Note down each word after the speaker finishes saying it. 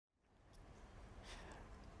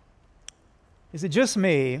Is it just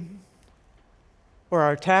me, or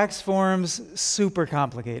are tax forms super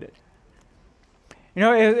complicated? You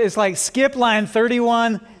know, it's like skip line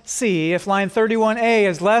 31C if line 31A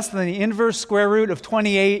is less than the inverse square root of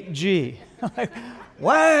 28G. Like,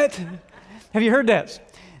 what? Have you heard this?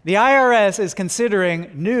 The IRS is considering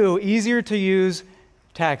new, easier to use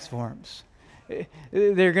tax forms.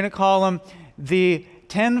 They're going to call them the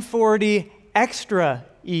 1040 extra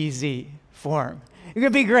easy form. It's going to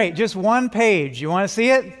be great. Just one page. You want to see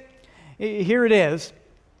it? Here it is.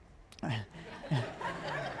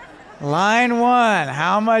 Line 1,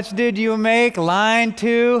 how much did you make? Line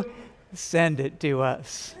 2, send it to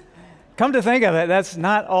us. Come to think of it, that's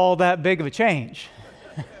not all that big of a change.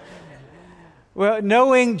 Well,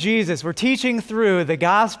 knowing Jesus, we're teaching through the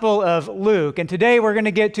Gospel of Luke, and today we're going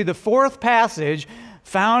to get to the fourth passage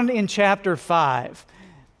found in chapter 5.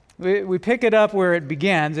 We pick it up where it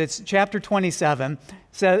begins. It's chapter 27,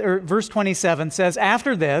 verse 27 says,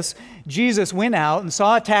 "After this, Jesus went out and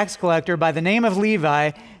saw a tax collector by the name of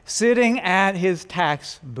Levi sitting at his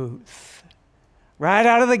tax booth." Right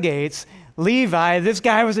out of the gates, Levi, this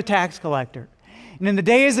guy was a tax collector. And in the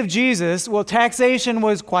days of Jesus, well, taxation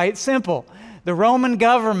was quite simple. The Roman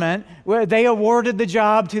government, they awarded the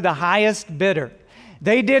job to the highest bidder.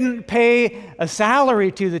 They didn't pay a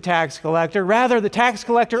salary to the tax collector. Rather, the tax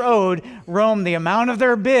collector owed Rome the amount of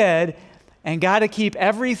their bid and got to keep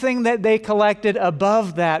everything that they collected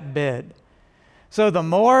above that bid. So the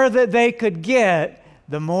more that they could get,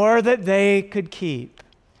 the more that they could keep.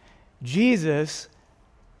 Jesus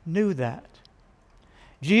knew that.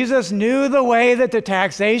 Jesus knew the way that the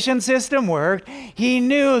taxation system worked. He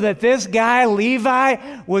knew that this guy, Levi,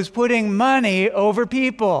 was putting money over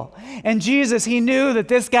people. And Jesus, he knew that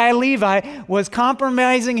this guy, Levi, was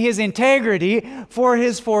compromising his integrity for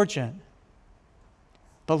his fortune.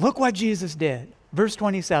 But look what Jesus did. Verse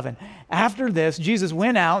 27, "After this, Jesus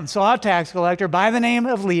went out and saw a tax collector by the name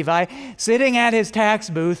of Levi sitting at his tax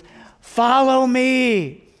booth. 'Follow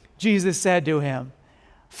me,' Jesus said to him.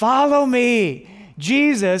 'Follow me.'"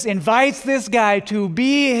 Jesus invites this guy to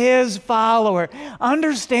be his follower.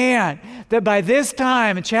 Understand that by this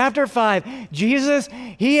time in chapter 5, Jesus,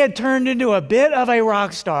 he had turned into a bit of a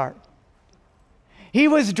rock star. He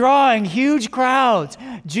was drawing huge crowds.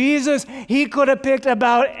 Jesus, he could have picked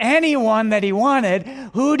about anyone that he wanted.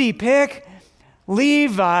 Who'd he pick?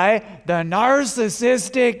 Levi, the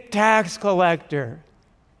narcissistic tax collector.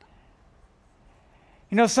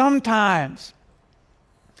 You know, sometimes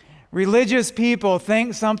religious people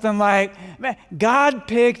think something like, "Man, God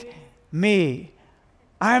picked me.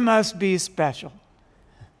 I must be special."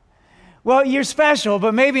 Well, you're special,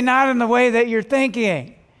 but maybe not in the way that you're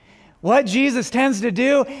thinking. What Jesus tends to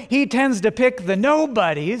do, he tends to pick the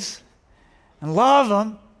nobodies and love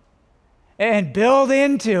them and build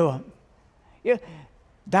into them. Yeah,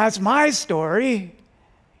 that's my story.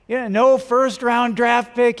 Yeah, no first-round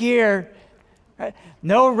draft pick here.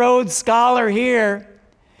 No Rhodes Scholar here.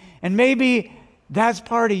 And maybe that's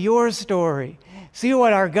part of your story. See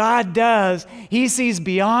what our God does. He sees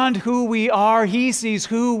beyond who we are. He sees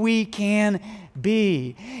who we can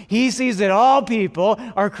be. He sees that all people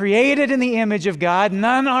are created in the image of God.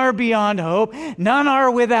 None are beyond hope. None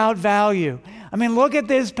are without value. I mean, look at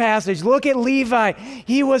this passage. Look at Levi.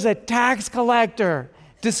 He was a tax collector,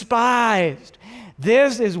 despised.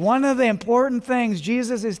 This is one of the important things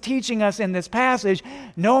Jesus is teaching us in this passage.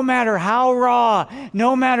 No matter how raw,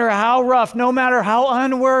 no matter how rough, no matter how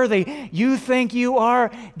unworthy you think you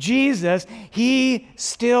are, Jesus, he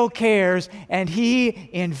still cares and he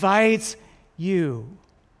invites you.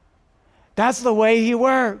 That's the way he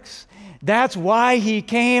works. That's why he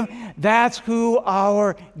came. That's who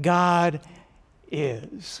our God is.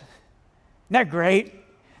 Isn't that great?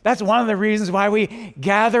 That's one of the reasons why we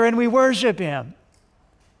gather and we worship him.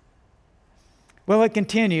 Well, it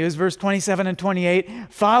continues, verse 27 and 28.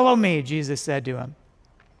 "Follow me," Jesus said to him.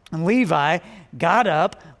 And Levi got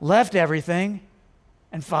up, left everything,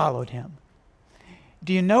 and followed him.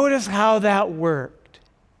 Do you notice how that worked?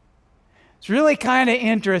 It's really kind of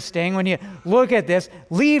interesting when you look at this.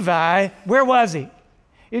 Levi, where was he?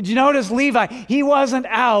 Did you notice Levi? He wasn't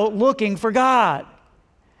out looking for God.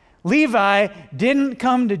 Levi didn't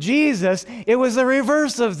come to Jesus. It was the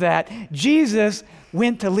reverse of that. Jesus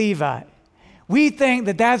went to Levi. We think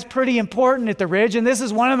that that's pretty important at the Ridge, and this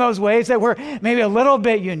is one of those ways that we're maybe a little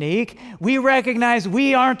bit unique. We recognize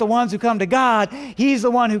we aren't the ones who come to God. He's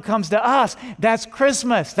the one who comes to us. That's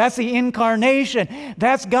Christmas. That's the incarnation.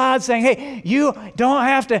 That's God saying, "Hey, you don't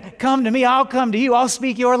have to come to me. I'll come to you. I'll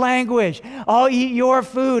speak your language. I'll eat your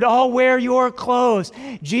food. I'll wear your clothes."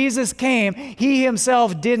 Jesus came. He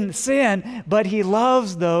himself didn't sin, but he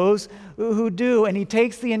loves those who do, and he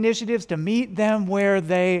takes the initiatives to meet them where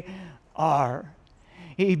they are.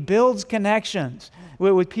 He builds connections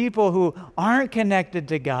with people who aren't connected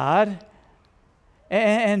to God,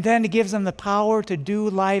 and then he gives them the power to do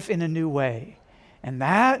life in a new way. And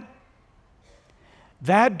that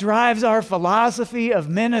drives our philosophy of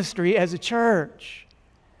ministry as a church.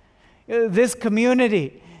 This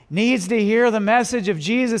community needs to hear the message of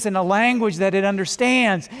Jesus in a language that it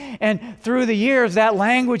understands. And through the years, that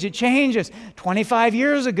language, it changes. 25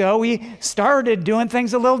 years ago, we started doing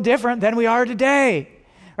things a little different than we are today.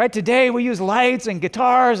 Right? Today, we use lights and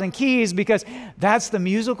guitars and keys because that's the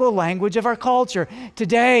musical language of our culture.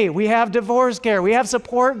 Today, we have divorce care. We have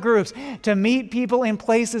support groups to meet people in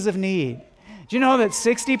places of need. Do you know that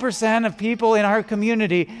 60% of people in our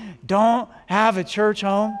community don't have a church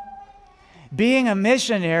home? Being a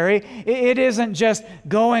missionary, it isn't just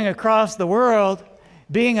going across the world.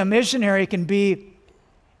 Being a missionary can be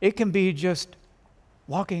just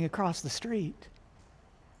walking across the street.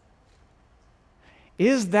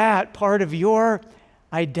 Is that part of your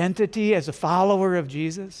identity as a follower of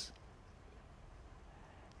Jesus?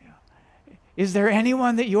 Is there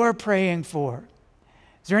anyone that you're praying for?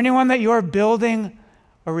 Is there anyone that you're building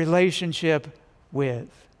a relationship with?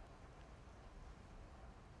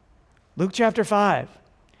 Luke chapter 5,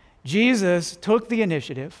 Jesus took the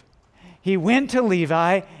initiative. He went to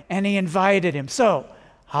Levi and he invited him. So,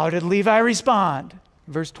 how did Levi respond?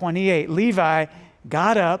 Verse 28, Levi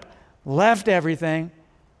got up, left everything,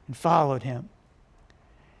 and followed him.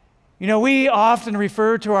 You know, we often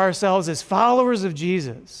refer to ourselves as followers of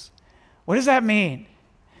Jesus. What does that mean?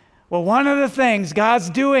 Well, one of the things God's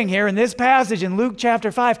doing here in this passage in Luke chapter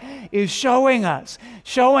 5 is showing us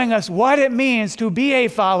what it means to be a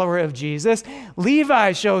follower of Jesus.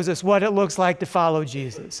 Levi shows us what it looks like to follow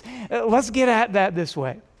Jesus. Let's get at that this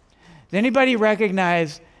way. Does anybody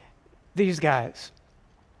recognize these guys?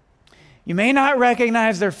 You may not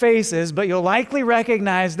recognize their faces, but you'll likely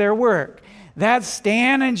recognize their work. That's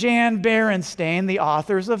Stan and Jan Berenstain, the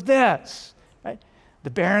authors of this, right? The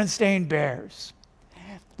Berenstain Bears.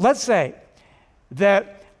 Let's say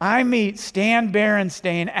that I meet Stan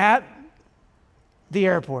Berenstain at the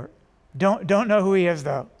airport. Don't know who he is,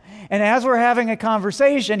 though. And as we're having a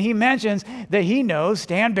conversation, he mentions that he knows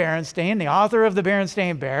Stan Berenstain, the author of the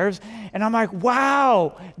Berenstain Bears. And I'm like,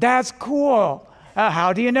 wow, that's cool.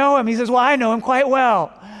 How do you know him? He says, well, I know him quite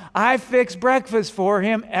well. I fix breakfast for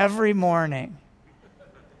him every morning.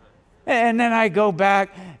 And then I go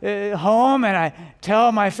back home and I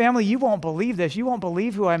tell my family, you won't believe this. You won't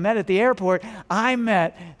believe who I met at the airport. I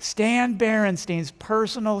met Stan Berenstein's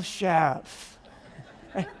personal chef.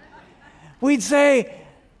 We'd say,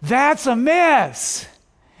 that's a miss.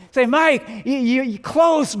 Say, Mike, you're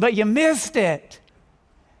close, but you missed it.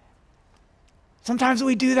 Sometimes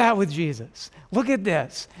we do that with Jesus. Look at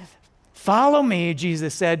this. Follow me,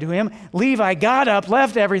 Jesus said to him. Levi got up,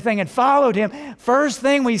 left everything, and followed him. First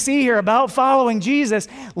thing we see here about following Jesus,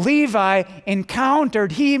 Levi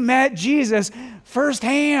he met Jesus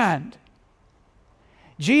firsthand.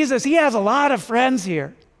 Jesus, he has a lot of friends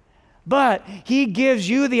here, but he gives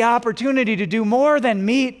you the opportunity to do more than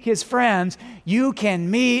meet his friends. You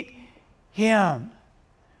can meet him.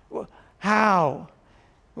 How?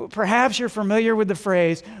 Perhaps you're familiar with the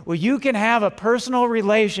phrase, well, you can have a personal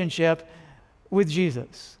relationship with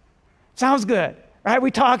Jesus. Sounds good, right?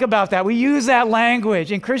 We talk about that. We use that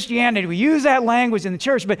language in Christianity. We use that language in the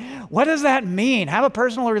church, but what does that mean? Have a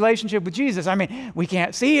personal relationship with Jesus. I mean, we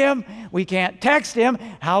can't see him. We can't text him.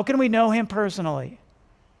 How can we know him personally?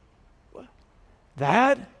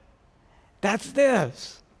 That's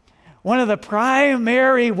this. One of the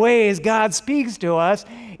primary ways God speaks to us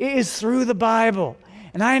is through the Bible.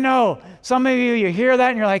 And I know some of you hear that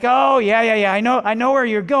and you're like, oh, yeah, I know where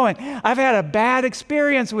you're going. I've had a bad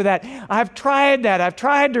experience with that. I've tried that. I've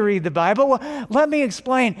tried to read the Bible. Well, let me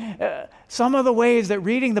explain some of the ways that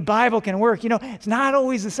reading the Bible can work. You know, it's not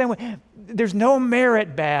always the same way. There's no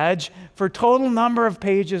merit badge for total number of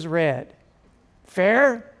pages read.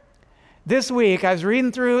 Fair? This week, I was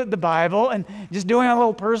reading through the Bible and just doing a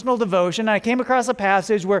little personal devotion, and I came across a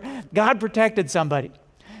passage where God protected somebody.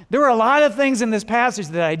 There were a lot of things in this passage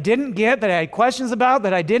that I didn't get, that I had questions about,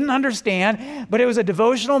 that I didn't understand, but it was a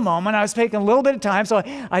devotional moment. I was taking a little bit of time, so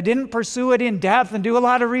I didn't pursue it in depth and do a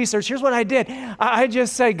lot of research. Here's what I did. I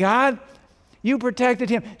just said, God, you protected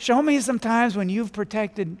him. Show me some times when you've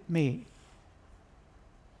protected me.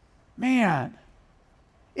 Man,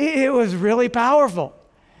 it was really powerful.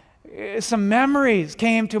 Some memories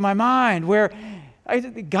came to my mind where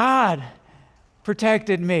God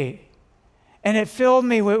protected me. And it filled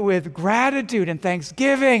me with gratitude and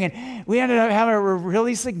thanksgiving, and we ended up having a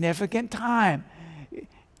really significant time.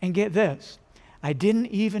 And get this, I didn't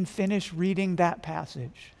even finish reading that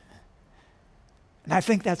passage. And I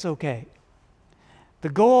think that's okay. The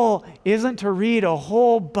goal isn't to read a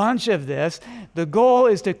whole bunch of this. The goal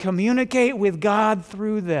is to communicate with God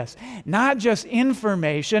through this. Not just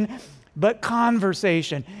information, but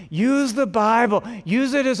conversation. Use the Bible.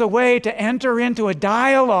 Use it as a way to enter into a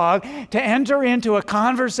dialogue, to enter into a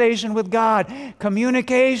conversation with God.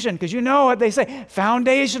 Communication, because you know what they say,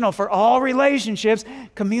 foundational for all relationships,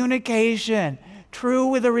 communication. True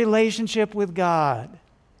with a relationship with God.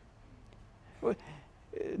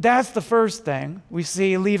 That's the first thing we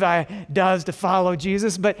see Levi does to follow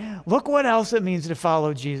Jesus, but look what else it means to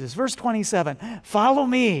follow Jesus. Verse 27, follow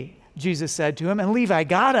me, Jesus said to him, and Levi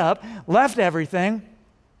got up, left everything,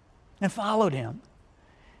 and followed him.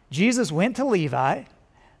 Jesus went to Levi,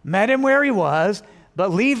 met him where he was,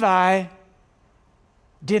 but Levi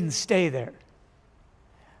didn't stay there.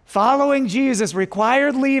 Following Jesus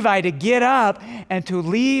required Levi to get up and to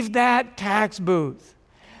leave that tax booth.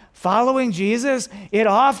 Following Jesus, it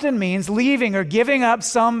often means leaving or giving up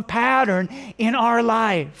some pattern in our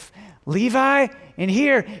life. Levi, in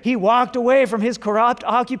here, he walked away from his corrupt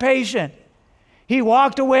occupation. He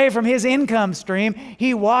walked away from his income stream.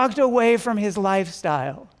 He walked away from his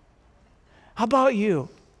lifestyle. How about you?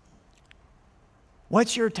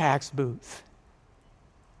 What's your tax booth?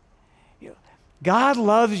 God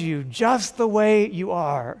loves you just the way you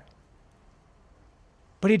are,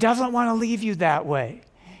 but He doesn't want to leave you that way.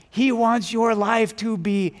 He wants your life to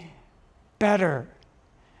be better.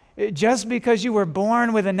 Just because you were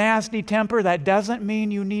born with a nasty temper, that doesn't mean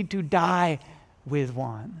you need to die with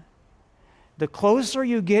one. The closer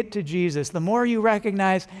you get to Jesus, the more you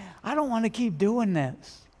recognize, I don't want to keep doing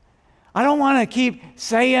this. I don't want to keep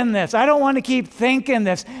saying this. I don't want to keep thinking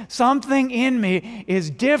this. Something in me is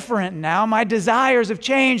different now. My desires have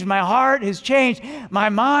changed. My heart has changed. My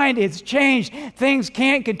mind has changed. Things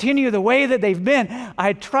can't continue the way that they've been.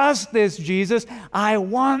 I trust this Jesus. I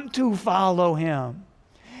want to follow Him.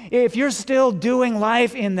 If you're still doing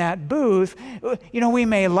life in that booth, we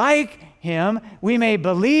may like Him, we may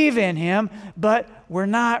believe in Him, but we're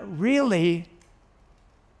not really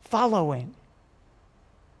following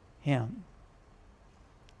Him.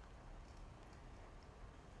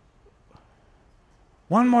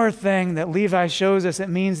 One more thing that Levi shows us it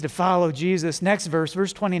means to follow Jesus. Next verse,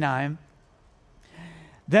 verse 29.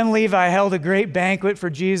 Then Levi held a great banquet for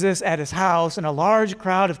Jesus at his house, and a large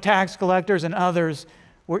crowd of tax collectors and others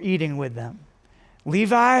were eating with them.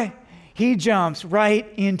 Levi, he jumps right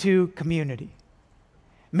into community.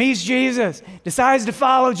 Meets Jesus, decides to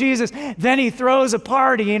follow Jesus. Then he throws a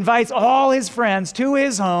party. He invites all his friends to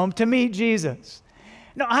his home to meet Jesus.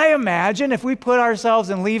 Now, I imagine if we put ourselves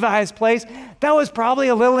in Levi's place, that was probably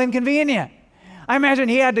a little inconvenient. I imagine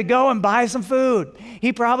he had to go and buy some food.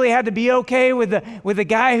 He probably had to be okay with the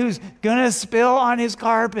guy who's going to spill on his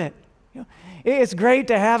carpet. It's great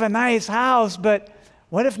to have a nice house, but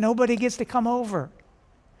what if nobody gets to come over?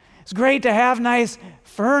 It's great to have nice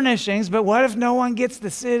furnishings, but what if no one gets to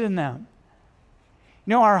sit in them?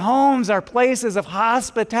 Our homes are places of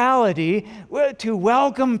hospitality to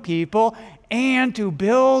welcome people and to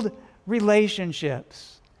build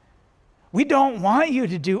relationships. We don't want you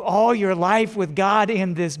to do all your life with God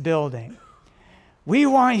in this building. We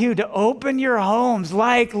want you to open your homes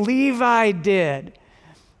like Levi did,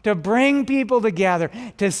 to bring people together,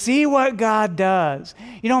 to see what God does.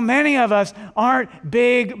 Many of us aren't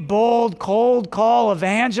big, bold, cold call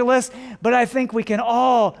evangelists, but I think we can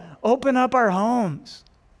all open up our homes,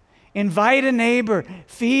 invite a neighbor,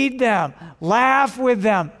 feed them, laugh with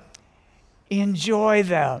them, enjoy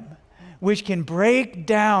them, which can break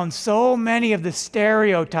down so many of the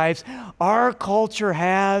stereotypes our culture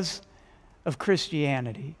has of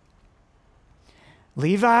Christianity.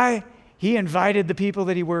 Levi, he invited the people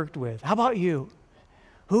that he worked with. How about you?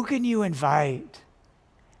 Who can you invite?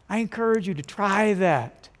 I encourage you to try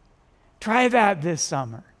that. Try that this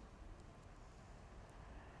summer.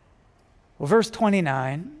 Well, verse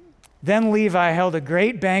 29, then Levi held a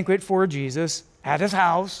great banquet for Jesus at his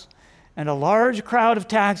house, and a large crowd of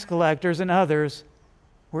tax collectors and others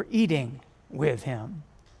were eating with him.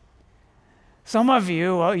 Some of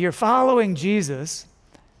you, you're following Jesus,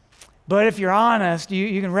 but if you're honest,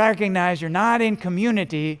 you can recognize you're not in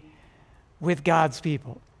community with God's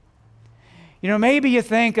people. You know, maybe you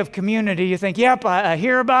think of community, you think, yep, I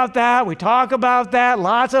hear about that, we talk about that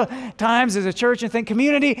lots of times as a church, and think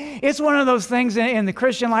community, it's one of those things in the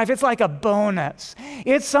Christian life, it's like a bonus.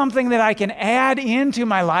 It's something that I can add into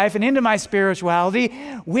my life and into my spirituality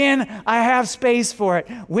when I have space for it,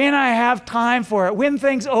 when I have time for it, when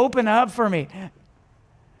things open up for me.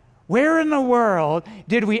 Where in the world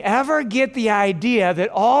did we ever get the idea that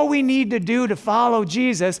all we need to do to follow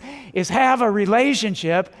Jesus is have a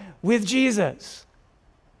relationship with Jesus?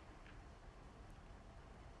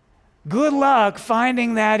 Good luck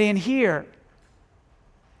finding that in here.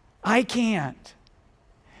 I can't.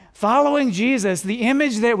 Following Jesus, the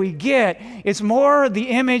image that we get, it's more the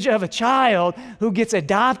image of a child who gets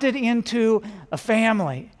adopted into a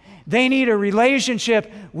family. They need a relationship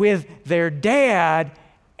with their dad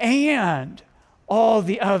and all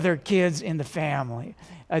the other kids in the family.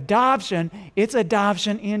 Adoption, it's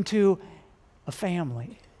adoption into a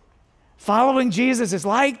family. Following Jesus is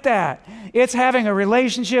like that. It's having a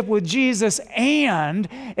relationship with Jesus and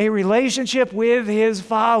a relationship with his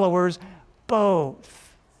followers,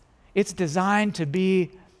 both. It's designed to be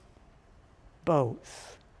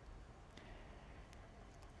both.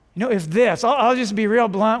 You know, if this, I'll just be real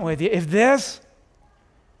blunt with you, if this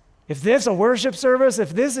a worship service,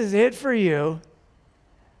 if this is it for you,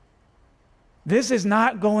 this is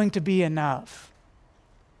not going to be enough.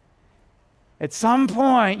 At some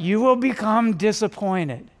point, you will become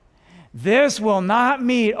disappointed. This will not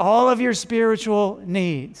meet all of your spiritual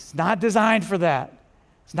needs. It's not designed for that.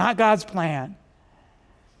 It's not God's plan.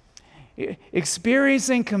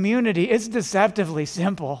 Experiencing community, it's deceptively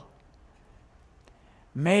simple.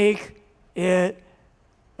 Make it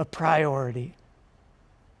a priority.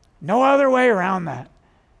 No other way around that.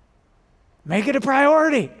 Make it a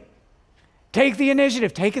priority. Take the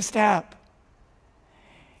initiative. Take a step.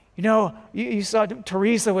 You know, you saw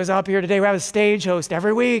Teresa was up here today. We have a stage host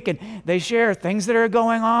every week, and they share things that are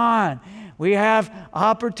going on. We have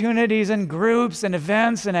opportunities and groups and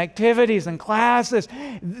events and activities and classes.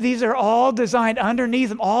 These are all designed underneath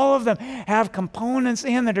them. All of them have components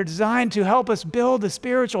in that are designed to help us build a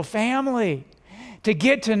spiritual family, to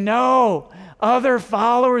get to know other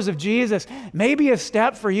followers of Jesus. Maybe a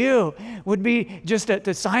step for you would be just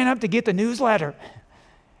to sign up to get the newsletter.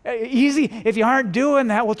 Easy. If you aren't doing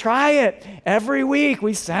that, we'll try it. Every week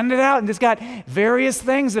we send it out, and it's got various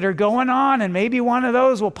things that are going on, and maybe one of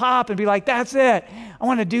those will pop and be like, that's it. I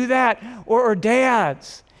want to do that. Or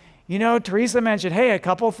dads. You know, Teresa mentioned, hey, a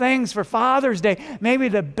couple things for Father's Day. Maybe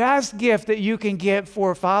the best gift that you can get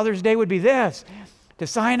for Father's Day would be this, to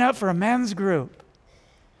sign up for a men's group.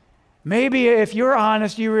 Maybe if you're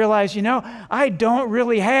honest, you realize, you know, I don't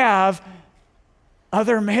really have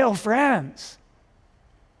other male friends.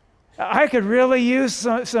 I could really use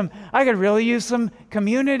some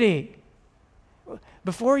community.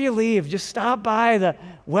 Before you leave, just stop by the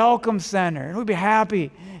Welcome Center, and we'd be happy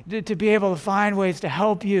to be able to find ways to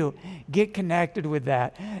help you get connected with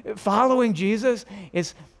that. Following Jesus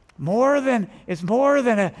is more than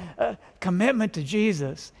a commitment to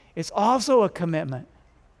Jesus. It's also a commitment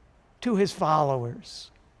to his followers.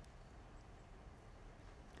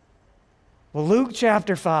 Well, Luke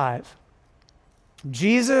chapter 5.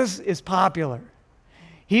 Jesus is popular.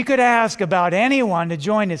 He could ask about anyone to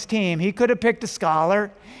join his team. He could have picked a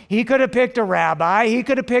scholar. He could have picked a rabbi. He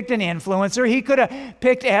could have picked an influencer. He could have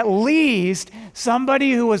picked at least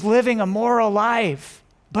somebody who was living a moral life.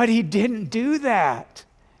 But he didn't do that.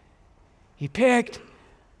 He picked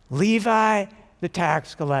Levi, the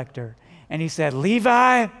tax collector. And he said,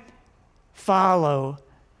 Levi, follow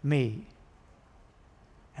me.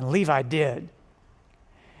 And Levi did.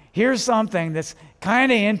 Here's something that's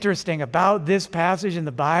kind of interesting about this passage in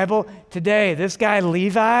the Bible today. This guy,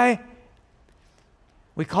 Levi,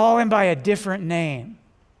 we call him by a different name.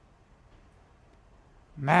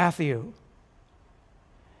 Matthew.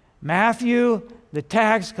 Matthew, the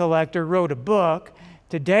tax collector, wrote a book.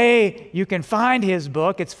 Today, you can find his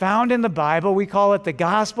book. It's found in the Bible. We call it the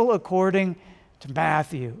Gospel according to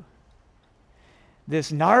Matthew.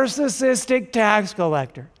 This narcissistic tax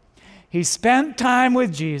collector, he spent time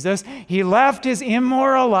with Jesus. He left his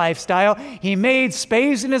immoral lifestyle. He made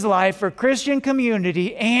space in his life for Christian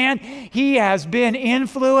community, and he has been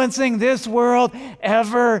influencing this world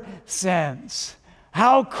ever since.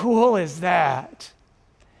 How cool is that?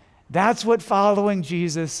 That's what following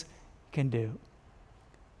Jesus can do.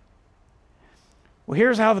 Well,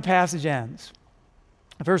 here's how the passage ends.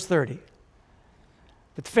 Verse 30.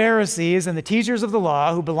 But the Pharisees and the teachers of the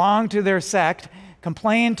law who belonged to their sect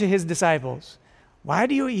complained to his disciples, "Why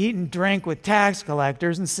do you eat and drink with tax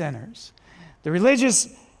collectors and sinners?" The religious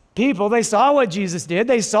people, they saw what Jesus did.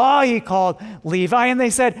 They saw he called Levi, and they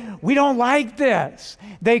said, we don't like this.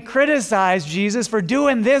 They criticized Jesus for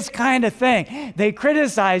doing this kind of thing. They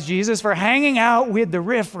criticized Jesus for hanging out with the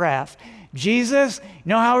riffraff. Jesus, you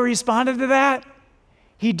know how he responded to that?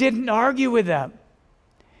 He didn't argue with them.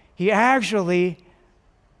 He actually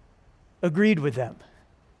agreed with them.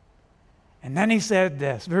 And then he said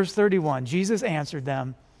this, verse 31, Jesus answered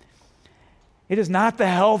them, "It is not the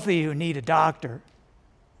healthy who need a doctor,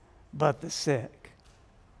 but the sick."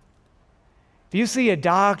 If you see a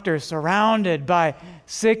doctor surrounded by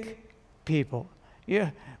sick people,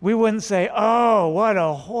 we wouldn't say, "Oh, what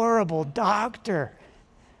a horrible doctor."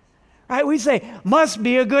 Right? We say, "Must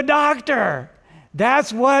be a good doctor."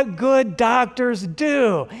 That's what good doctors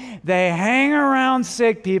do. They hang around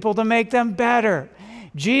sick people to make them better.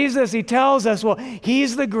 Jesus, he tells us, well,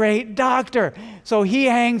 he's the great doctor. So he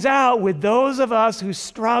hangs out with those of us who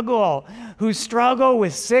struggle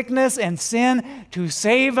with sickness and sin to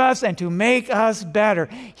save us and to make us better.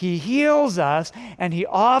 He heals us and he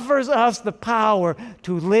offers us the power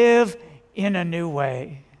to live in a new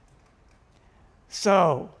way.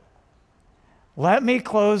 So, let me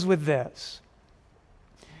close with this.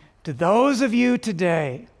 To those of you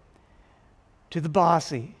today, to the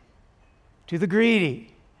bossy, to the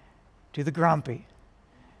greedy, to the grumpy,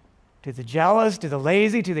 to the jealous, to the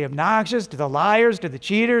lazy, to the obnoxious, to the liars, to the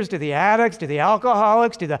cheaters, to the addicts, to the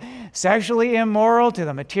alcoholics, to the sexually immoral, to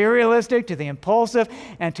the materialistic, to the impulsive,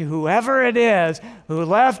 and to whoever it is who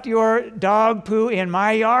left your dog poo in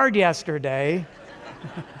my yard yesterday,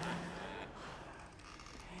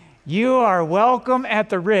 you are welcome at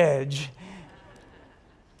the Ridge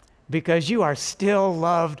because you are still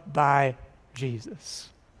loved by Jesus.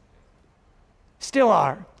 Still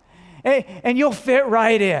are. And you'll fit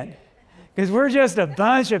right in because we're just a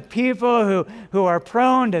bunch of people who are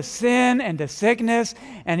prone to sin and to sickness,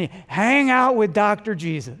 and hang out with Dr.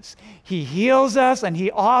 Jesus. He heals us and he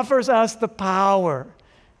offers us the power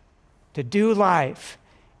to do life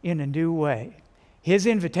in a new way. His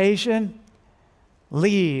invitation,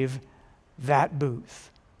 leave that booth.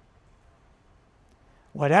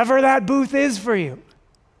 Whatever that booth is for you,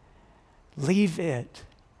 leave it.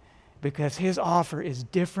 Because his offer is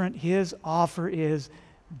different. His offer is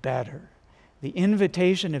better. The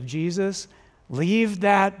invitation of Jesus, leave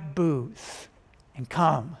that booth and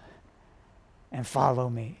come and follow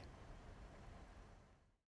me.